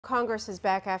Congress is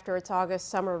back after its August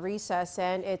summer recess,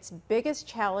 and its biggest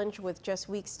challenge with just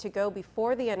weeks to go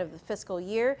before the end of the fiscal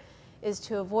year is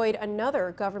to avoid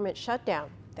another government shutdown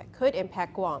that could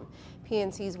impact Guam.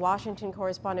 PNC's Washington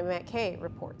correspondent Matt Kay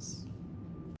reports.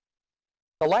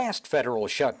 The last federal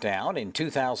shutdown in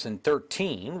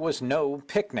 2013 was no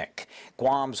picnic.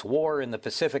 Guam's War in the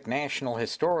Pacific National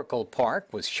Historical Park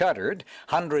was shuttered.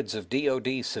 Hundreds of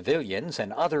DoD civilians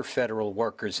and other federal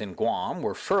workers in Guam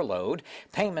were furloughed.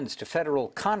 Payments to federal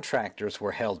contractors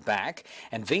were held back,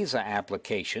 and visa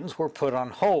applications were put on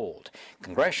hold.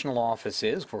 Congressional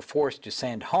offices were forced to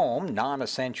send home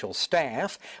non-essential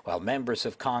staff, while members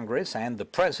of Congress and the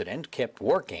President kept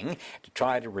working to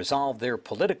try to resolve their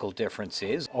political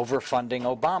differences over funding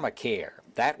Obamacare.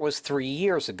 That was 3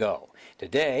 years ago.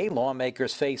 Today,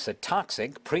 lawmakers face a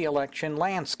toxic pre-election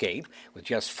landscape with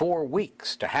just 4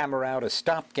 weeks to hammer out a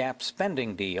stopgap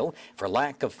spending deal for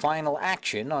lack of final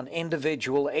action on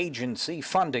individual agency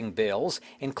funding bills,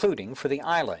 including for the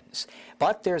islands.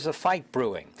 But there's a fight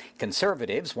brewing.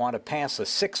 Conservatives want to pass a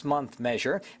 6-month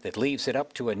measure that leaves it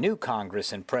up to a new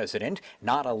Congress and president,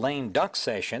 not a lame duck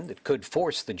session that could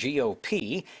force the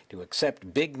GOP to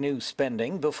accept big new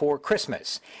spending before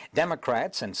Christmas.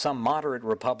 Democrats and some moderate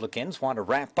Republicans want to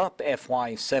wrap up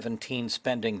FY17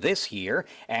 spending this year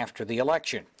after the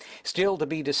election. Still to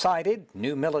be decided,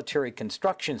 new military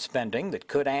construction spending that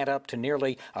could add up to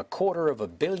nearly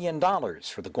 $250 million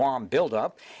for the Guam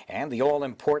buildup, and the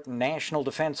all-important National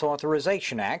Defense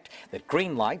Authorization Act that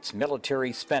greenlights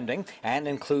military spending and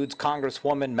includes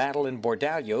Congresswoman Madeline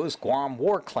Bordallo's Guam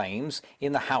war claims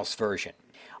in the House version.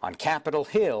 On Capitol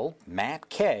Hill, Matt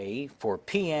Kay for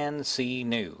PNC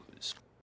News.